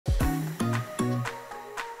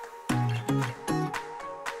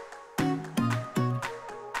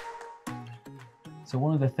So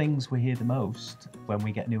one of the things we hear the most when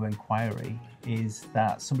we get new inquiry is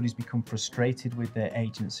that somebody's become frustrated with their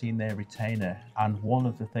agency and their retainer. And one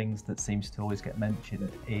of the things that seems to always get mentioned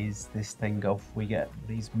is this thing of we get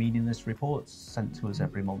these meaningless reports sent to us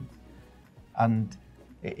every month. And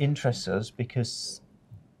it interests us because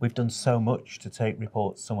we've done so much to take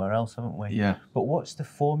reports somewhere else, haven't we? Yeah. But what's the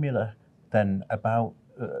formula then about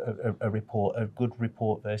a report, a good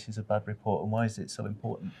report versus a bad report, and why is it so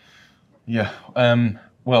important? Yeah,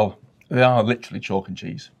 well, they are literally chalk and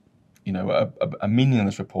cheese. You know, a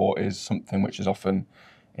meaningless report is something which is often,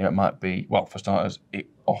 you know, it might be, well, for starters, it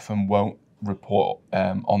often won't report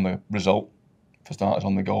on the result, for starters,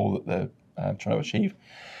 on the goal that they're trying to achieve.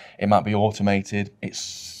 It might be automated.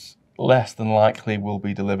 It's less than likely will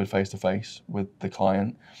be delivered face-to-face with the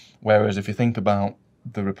client. Whereas if you think about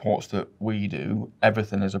the reports that we do,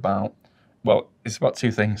 everything is about, well, it's about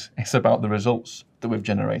two things. It's about the results that we've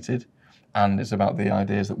generated, and it's about the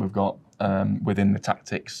ideas that we've got within the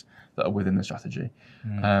tactics that are within the strategy,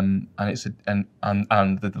 and it's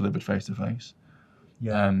and the delivered face to face.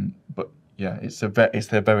 Yeah. But yeah, it's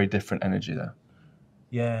a very different energy there.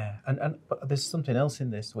 Yeah, but there's something else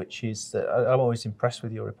in this, which is that I'm always impressed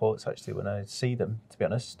with your reports actually when I see them. To be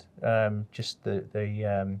honest, just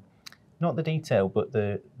the not the detail, but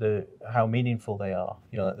the how meaningful they are.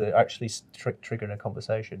 You know, they're actually triggering a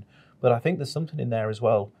conversation. But I think there's something in there as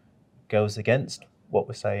well goes against what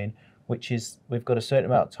we're saying, which is we've got a certain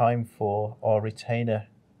amount of time for our retainer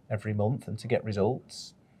every month, and to get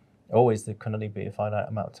results, always there can only be a finite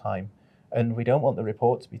amount of time, and we don't want the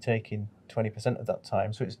report to be taking 20% of that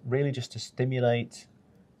time. So it's really just to stimulate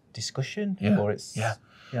discussion, or it's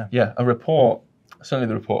yeah. A report, certainly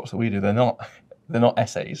the reports that we do, they're not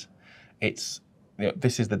essays. It's, you know,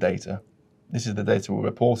 this is the data. This is the data we're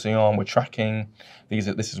reporting on. We're tracking. This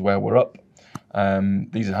is where we're up.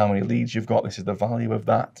 These are how many leads you've got. This is the value of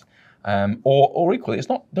that. Or equally, it's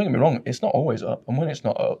not. Don't get me wrong. It's not always up. And when it's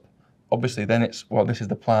not up, obviously, then it's, well, this is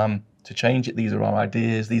the plan to change it. These are our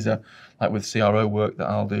ideas. These are, like with CRO work that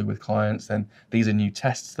I'll do with clients. Then these are new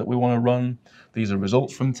tests that we want to run. These are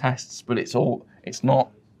results from tests. But it's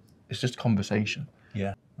not. It's just conversation.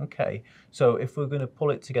 Yeah. Okay. So if we're going to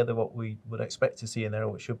pull it together, what we would expect to see in there, or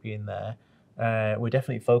what should be in there, we're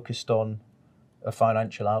definitely focused on a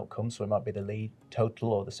financial outcome. So it might be the lead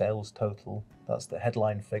total or the sales total. That's the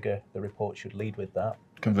headline figure. The report should lead with that.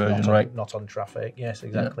 Conversion rate. Not on traffic. Yes,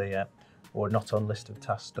 exactly. Yeah. Or not on list of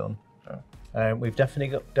tasks done. Oh. We've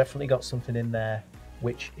definitely got something in there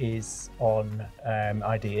which is on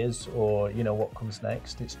ideas, or, you know, what comes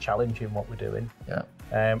next. It's challenging what we're doing. Yeah.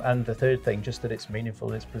 And the third thing, just that it's meaningful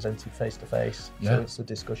and it's presented face to face. Yeah. So it's a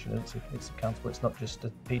discussion, and it's accountable. It's not just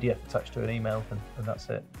a PDF attached to an email and that's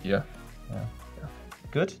it. Yeah. Yeah.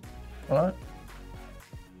 Good. All right.